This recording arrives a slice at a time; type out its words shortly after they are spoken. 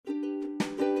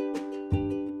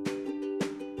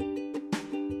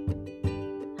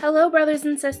Hello, brothers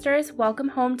and sisters. Welcome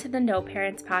home to the No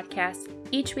Parents Podcast.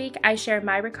 Each week, I share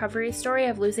my recovery story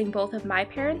of losing both of my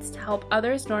parents to help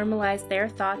others normalize their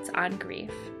thoughts on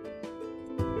grief.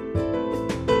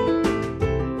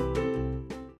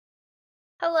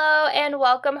 Hello, and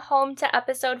welcome home to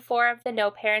episode 4 of the No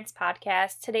Parents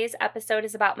Podcast. Today's episode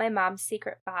is about my mom's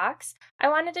secret box. I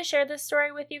wanted to share this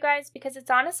story with you guys because it's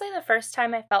honestly the first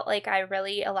time I felt like I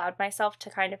really allowed myself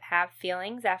to kind of have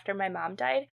feelings after my mom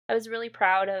died. I was really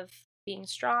proud of being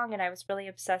strong, and I was really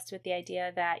obsessed with the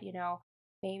idea that,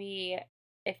 maybe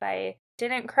if I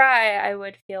didn't cry, I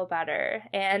would feel better.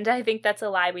 And I think that's a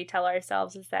lie we tell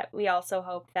ourselves, is that we also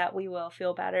hope that we will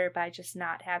feel better by just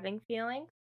not having feelings.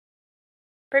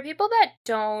 For people that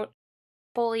don't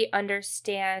fully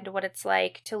understand what it's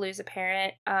like to lose a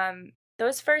parent,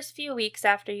 those first few weeks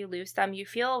after you lose them, you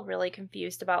feel really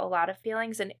confused about a lot of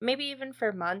feelings, and maybe even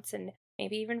for months and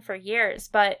maybe even for years.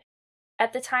 But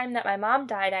at the time that my mom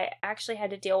died, I actually had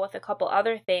to deal with a couple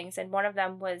other things, and one of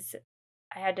them was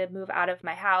I had to move out of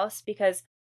my house because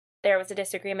there was a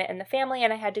disagreement in the family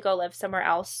and I had to go live somewhere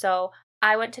else. So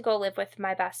I went to go live with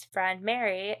my best friend,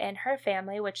 Mary, and her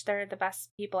family, which they're the best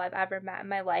people I've ever met in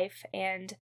my life.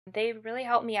 And they really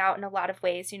helped me out in a lot of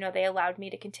ways. They allowed me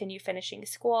to continue finishing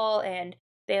school, and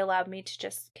they allowed me to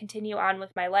just continue on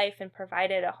with my life and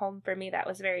provided a home for me that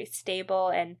was very stable.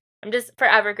 And I'm just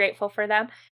forever grateful for them.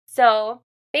 So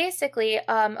basically,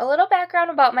 a little background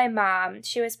about my mom.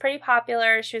 She was pretty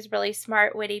popular. She was really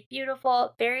smart, witty,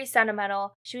 beautiful, very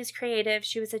sentimental. She was creative.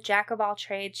 She was a jack of all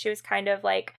trades. She was kind of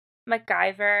like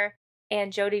MacGyver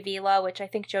and Jody Vila, which I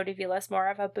think Jody Vila is more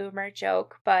of a boomer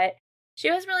joke, but she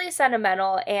was really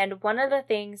sentimental. And one of the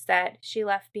things that she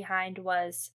left behind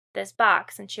was this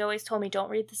box. And she always told me, don't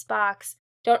read this box.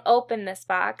 Don't open this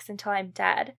box until I'm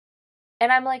dead.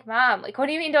 And I'm like, Mom, what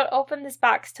do you mean don't open this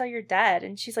box till you're dead?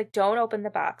 And she's like, don't open the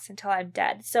box until I'm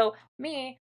dead. So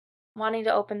me wanting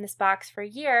to open this box for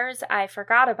years, I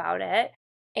forgot about it.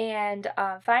 And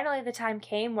finally the time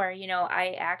came where,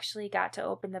 I actually got to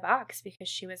open the box because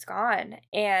she was gone.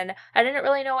 And I didn't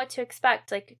really know what to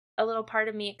expect. A little part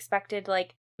of me expected,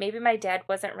 maybe my dad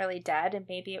wasn't really dead and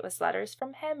maybe it was letters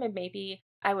from him, and maybe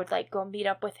I would, go meet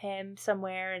up with him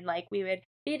somewhere and, we would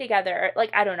be together.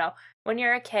 I don't know. When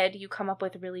you're a kid, you come up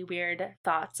with really weird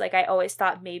thoughts. I always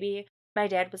thought maybe my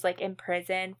dad was, in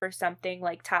prison for something,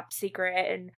 top secret,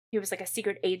 and he was, a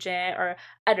secret agent, or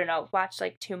I don't know, watched,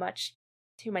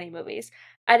 too many movies.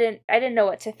 I didn't know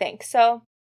what to think. So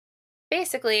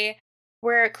basically,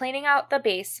 we're cleaning out the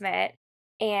basement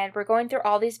and we're going through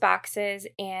all these boxes,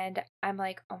 and I'm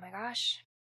like, oh my gosh,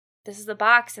 this is the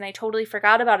box, and I totally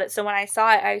forgot about it. So when I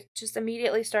saw it, I just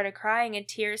immediately started crying and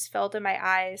tears filled in my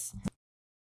eyes.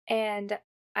 And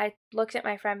I looked at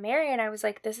my friend Mary and I was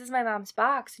like, this is my mom's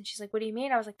box. And she's like, what do you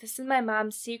mean? I was like, this is my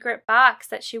mom's secret box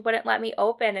that she wouldn't let me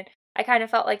open. And I kind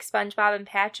of felt like SpongeBob and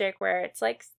Patrick, where it's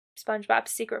like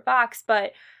SpongeBob's secret box,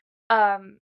 but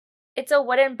it's a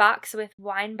wooden box with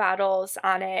wine bottles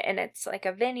on it, and it's like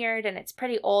a vineyard, and it's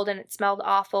pretty old, and it smelled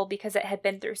awful because it had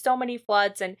been through so many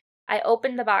floods. And I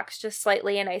opened the box just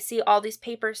slightly, and I see all these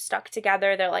papers stuck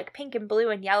together. They're like pink and blue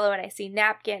and yellow, and I see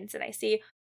napkins, and I see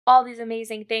all these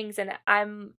amazing things, and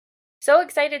I'm so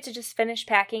excited to just finish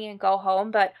packing and go home,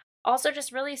 but also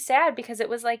just really sad because it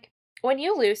was like, when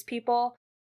you lose people,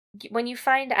 when you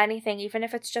find anything, even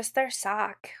if it's just their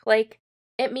sock,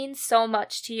 it means so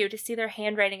much to you to see their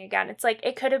handwriting again. It's like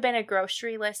it could have been a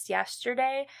grocery list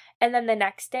yesterday, and then the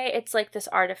next day it's like this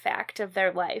artifact of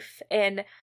their life. And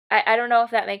I don't know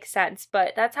if that makes sense,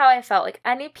 but that's how I felt.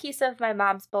 Any piece of my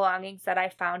mom's belongings that I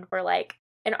found were like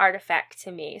an artifact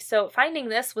to me. So finding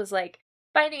this was like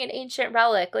finding an ancient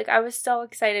relic. I was so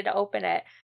excited to open it.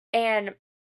 And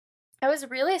I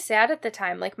was really sad at the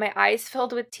time. My eyes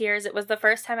filled with tears. It was the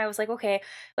first time I was like, okay,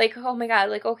 oh my God,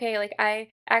 okay, I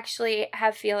actually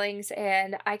have feelings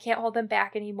and I can't hold them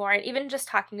back anymore. And even just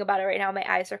talking about it right now,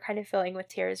 my eyes are kind of filling with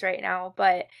tears right now.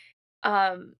 But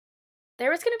there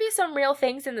was going to be some real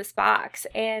things in this box.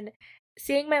 And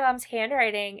seeing my mom's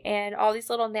handwriting and all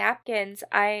these little napkins,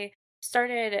 I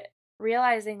started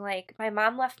realizing my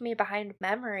mom left me behind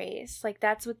memories.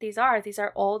 That's what these are. These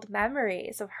are old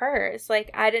memories of hers.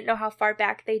 I didn't know how far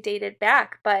back they dated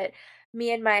back, but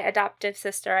me and my adoptive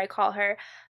sister, I call her,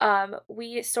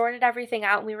 we sorted everything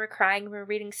out, and we were crying, we were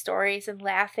reading stories and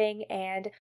laughing.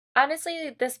 And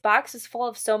honestly, this box was full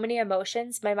of so many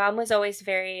emotions. My mom was always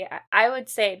very, I would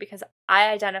say, because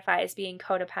I identify as being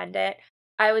codependent,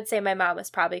 I would say my mom was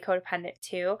probably codependent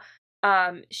too.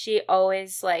 She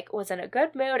always was in a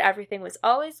good mood. Everything was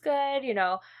always good.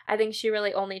 I think she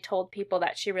really only told people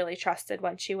that she really trusted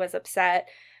when she was upset.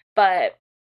 But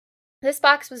This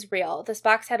box was real. This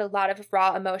box had a lot of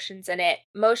raw emotions in it,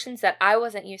 emotions that I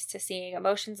wasn't used to seeing,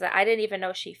 emotions that I didn't even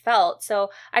know she felt. So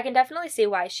I can definitely see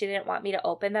why she didn't want me to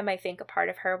open them. I think a part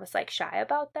of her was like shy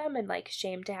about them and like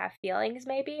ashamed to have feelings,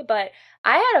 maybe. But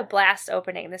I had a blast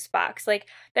opening this box. Like,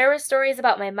 there were stories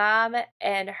about my mom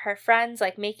and her friends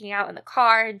like making out in the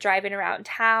car and driving around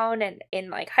town and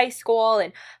in like high school,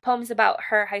 and poems about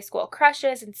her high school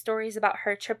crushes, and stories about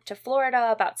her trip to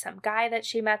Florida, about some guy that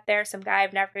she met there, some guy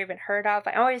I've never even heard of.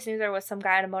 I always knew there was some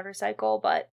guy on a motorcycle,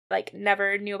 but like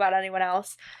never knew about anyone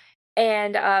else.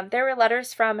 And there were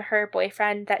letters from her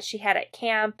boyfriend that she had at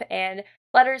camp, and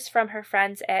letters from her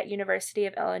friends at University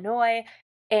of Illinois,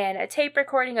 and a tape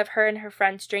recording of her and her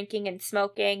friends drinking and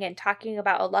smoking and talking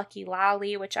about a Lucky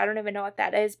Lolly, which I don't even know what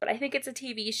that is, but I think it's a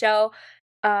TV show.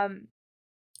 Um,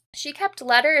 she kept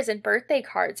letters and birthday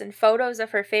cards and photos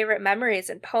of her favorite memories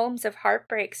and poems of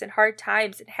heartbreaks and hard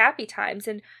times and happy times,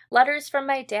 and letters from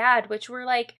my dad, which were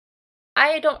like,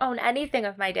 I don't own anything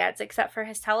of my dad's except for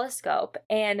his telescope.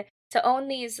 And to own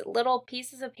these little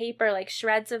pieces of paper, like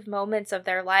shreds of moments of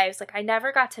their lives, like I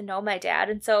never got to know my dad.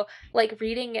 And so, like,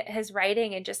 reading his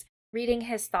writing and just reading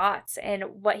his thoughts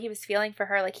and what he was feeling for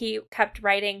her, like, he kept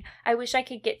writing, I wish I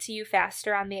could get to you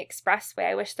faster on the expressway.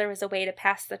 I wish there was a way to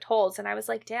pass the tolls. And I was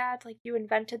like, Dad, like, you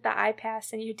invented the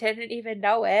iPass and you didn't even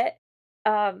know it.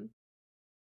 Um,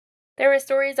 there were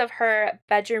stories of her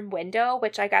bedroom window,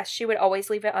 which I guess she would always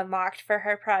leave it unlocked for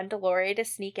her friend Lori to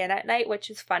sneak in at night,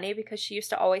 which is funny because she used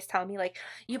to always tell me, like,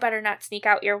 you better not sneak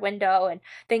out your window and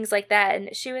things like that.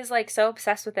 And she was like so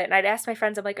obsessed with it. And I'd ask my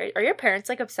friends, I'm like, are your parents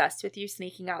like obsessed with you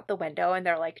sneaking out the window? And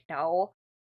they're like, no.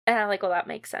 And I'm like, well, that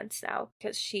makes sense now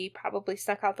because she probably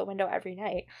snuck out the window every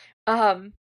night.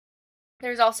 Um,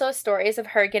 there's also stories of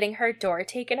her getting her door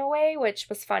taken away, which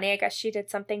was funny. I guess she did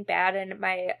something bad and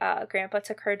my grandpa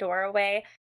took her door away.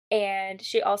 And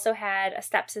she also had a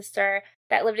stepsister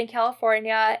that lived in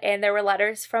California, and there were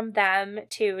letters from them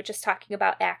too, just talking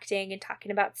about acting and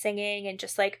talking about singing and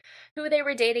just like who they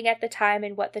were dating at the time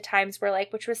and what the times were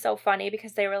like, which was so funny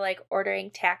because they were like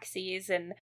ordering taxis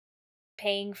and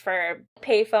paying for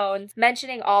payphones,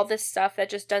 mentioning all this stuff that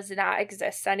just does not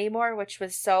exist anymore, which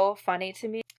was so funny to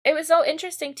me. It was so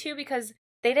interesting too because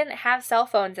they didn't have cell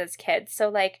phones as kids. So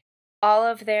like all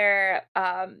of their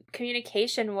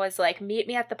communication was like, meet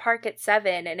me at the park at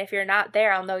 7, and if you're not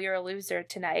there, I'll know you're a loser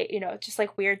tonight. You know, just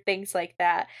like weird things like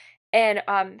that. And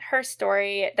her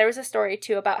story, there was a story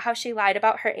too about how she lied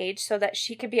about her age so that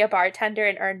she could be a bartender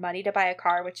and earn money to buy a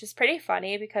car, which is pretty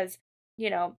funny because, you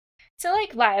know, to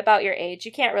like lie about your age,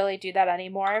 you can't really do that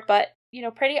anymore, but you know,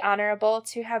 pretty honorable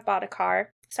to have bought a car.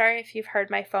 Sorry if you've heard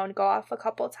my phone go off a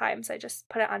couple times. I just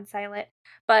put it on silent.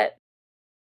 But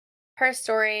her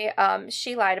story,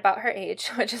 she lied about her age,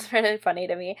 which is really funny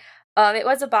to me. It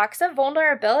was a box of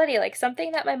vulnerability, like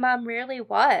something that my mom really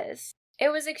was. It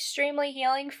was extremely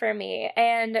healing for me.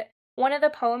 And one of the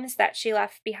poems that she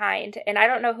left behind, and I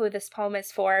don't know who this poem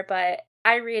is for, but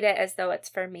I read it as though it's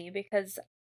for me because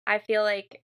I feel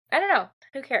like, I don't know,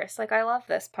 who cares? Like, I love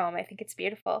this poem. I think it's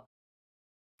beautiful.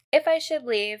 If I should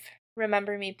leave,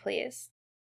 remember me, please.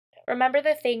 Remember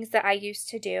the things that I used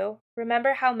to do.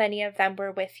 Remember how many of them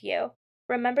were with you.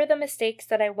 Remember the mistakes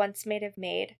that I once may have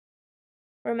made.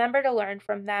 Remember to learn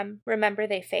from them. Remember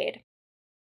they fade.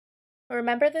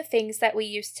 Remember the things that we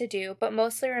used to do, but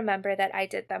mostly remember that I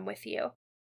did them with you.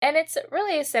 And it's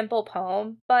really a simple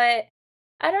poem, but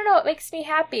I don't know, it makes me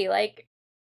happy. Like,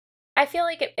 I feel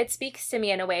like it speaks to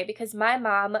me in a way because my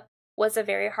mom was a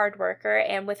very hard worker,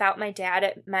 and without my dad,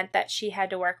 it meant that she had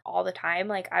to work all the time.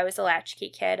 Like, I was a latchkey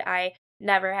kid. I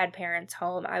never had parents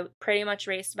home. I pretty much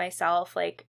raised myself,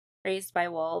 like raised by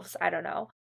wolves. I don't know.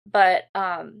 But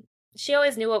she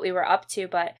always knew what we were up to,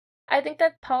 but I think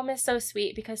that poem is so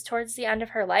sweet because towards the end of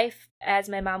her life, as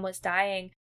my mom was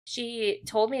dying, she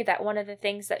told me that one of the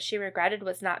things that she regretted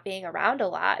was not being around a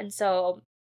lot. And so,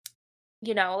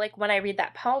 you know, like when I read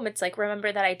that poem, it's like,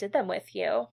 remember that I did them with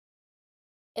you.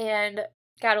 And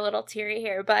got a little teary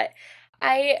here, but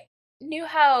I knew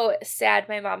how sad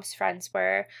my mom's friends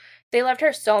were. They loved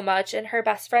her so much, and her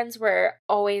best friends were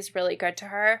always really good to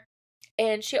her.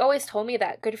 And she always told me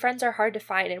that good friends are hard to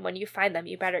find, and when you find them,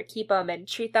 you better keep them and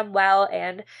treat them well.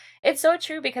 And it's so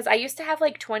true because I used to have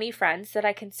like 20 friends that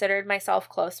I considered myself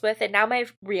close with, and now my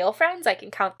real friends, I can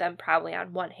count them probably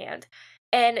on one hand.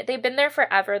 And they've been there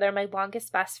forever. They're my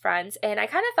longest best friends. And I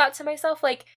kind of thought to myself,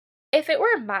 like, if it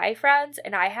were my friends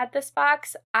and I had this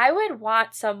box, I would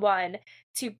want someone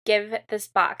to give this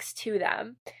box to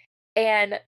them.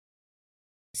 And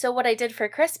so what I did for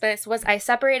Christmas was I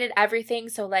separated everything.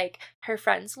 So like her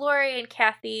friends Lori and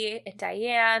Kathy and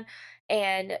Diane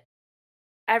and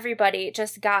everybody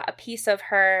just got a piece of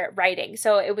her writing.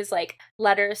 So it was like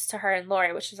letters to her and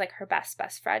Lori, which was like her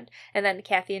best friend. And then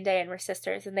Kathy and Diane were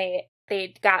sisters, and they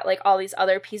got like all these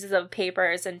other pieces of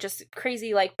papers and just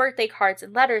crazy like birthday cards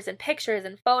and letters and pictures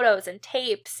and photos and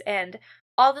tapes and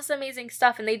all this amazing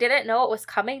stuff, and they didn't know it was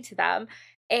coming to them.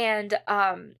 And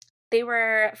they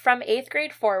were from 8th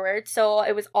grade forward, so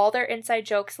it was all their inside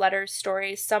jokes, letters,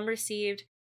 stories. Some received,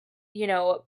 you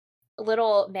know,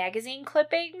 little magazine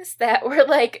clippings that were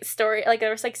like story, like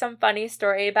there was like some funny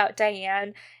story about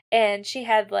Diane, and she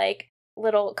had like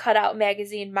little cutout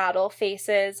magazine model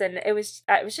faces, and it was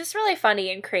just really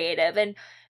funny and creative. And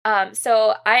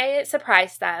so I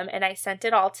surprised them and I sent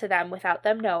it all to them without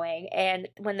them knowing. And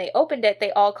when they opened it,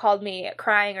 they all called me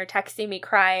crying or texting me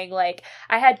crying. Like,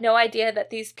 I had no idea that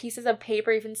these pieces of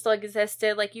paper even still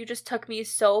existed. Like, you just took me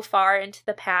so far into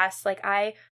the past. Like,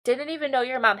 I didn't even know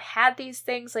your mom had these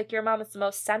things. Like, your mom is the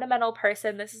most sentimental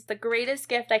person. This is the greatest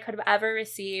gift I could have ever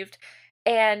received.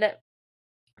 And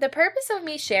the purpose of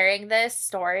me sharing this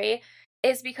story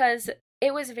is because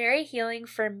it was very healing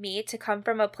for me to come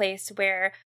from a place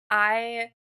where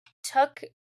I took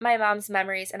my mom's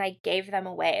memories and I gave them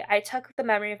away. I took the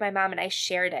memory of my mom and I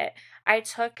shared it. I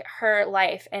took her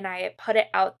life and I put it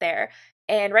out there.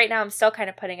 And right now I'm still kind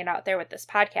of putting it out there with this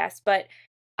podcast, but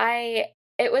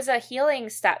it was a healing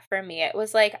step for me. It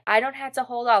was like, I don't have to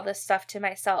hold all this stuff to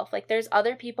myself. Like, there's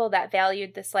other people that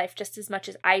valued this life just as much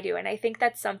as I do. And I think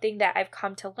that's something that I've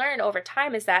come to learn over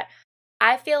time, is that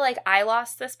I feel like I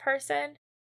lost this person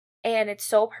and it's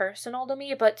so personal to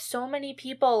me, but so many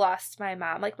people lost my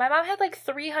mom. Like, my mom had like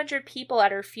 300 people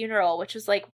at her funeral, which was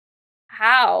like,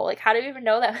 how? Like, how do you even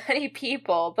know that many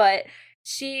people? But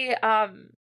she,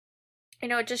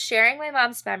 just sharing my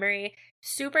mom's memory,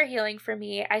 super healing for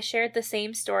me. I shared the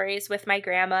same stories with my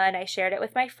grandma and I shared it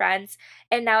with my friends,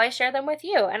 and now I share them with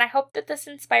you. And I hope that this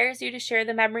inspires you to share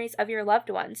the memories of your loved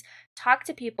ones. Talk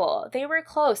to people. They were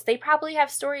close. They probably have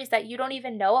stories that you don't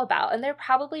even know about, and they're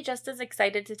probably just as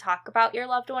excited to talk about your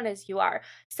loved one as you are.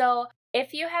 So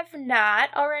if you have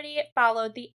not already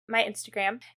followed my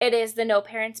Instagram, it is the No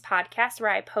Parents Podcast,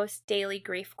 where I post daily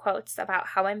grief quotes about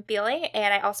how I'm feeling.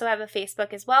 And I also have a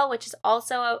Facebook as well, which is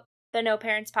also the No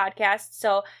Parents Podcast.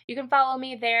 So you can follow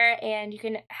me there and you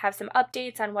can have some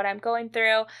updates on what I'm going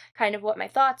through, kind of what my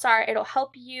thoughts are. It'll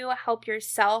help you help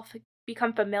yourself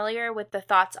become familiar with the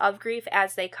thoughts of grief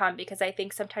as they come, because I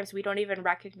think sometimes we don't even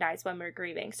recognize when we're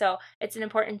grieving. So it's an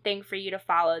important thing for you to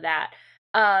follow that.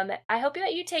 I hope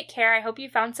that you take care. I hope you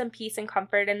found some peace and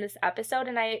comfort in this episode,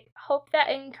 and I hope that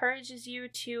encourages you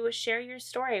to share your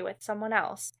story with someone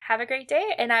else. Have a great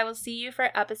day, and I will see you for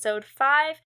episode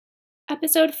 5.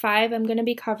 Episode 5, I'm going to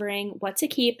be covering what to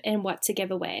keep and what to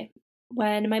give away.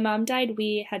 When my mom died,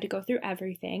 we had to go through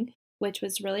everything, which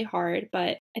was really hard,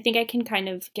 but I think I can kind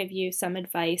of give you some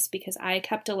advice, because I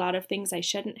kept a lot of things I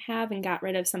shouldn't have and got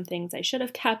rid of some things I should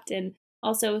have kept, and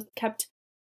also kept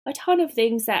a ton of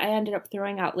things that I ended up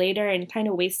throwing out later and kind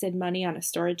of wasted money on a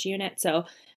storage unit. So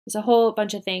there's a whole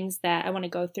bunch of things that I want to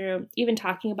go through, even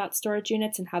talking about storage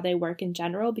units and how they work in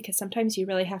general, because sometimes you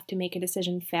really have to make a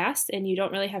decision fast and you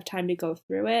don't really have time to go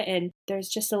through it. And there's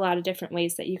just a lot of different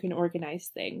ways that you can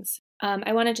organize things.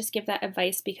 I want to just give that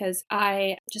advice because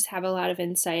I just have a lot of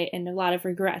insight and a lot of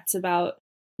regrets about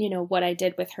what I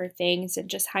did with her things, and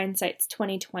just hindsight's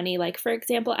 2020. Like, for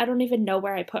example, I don't even know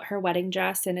where I put her wedding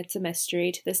dress, and it's a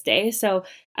mystery to this day. So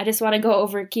I just want to go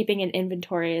over keeping an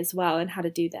inventory as well and how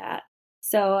to do that.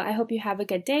 So I hope you have a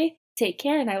good day. Take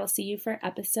care, and I will see you for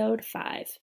episode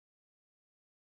 5.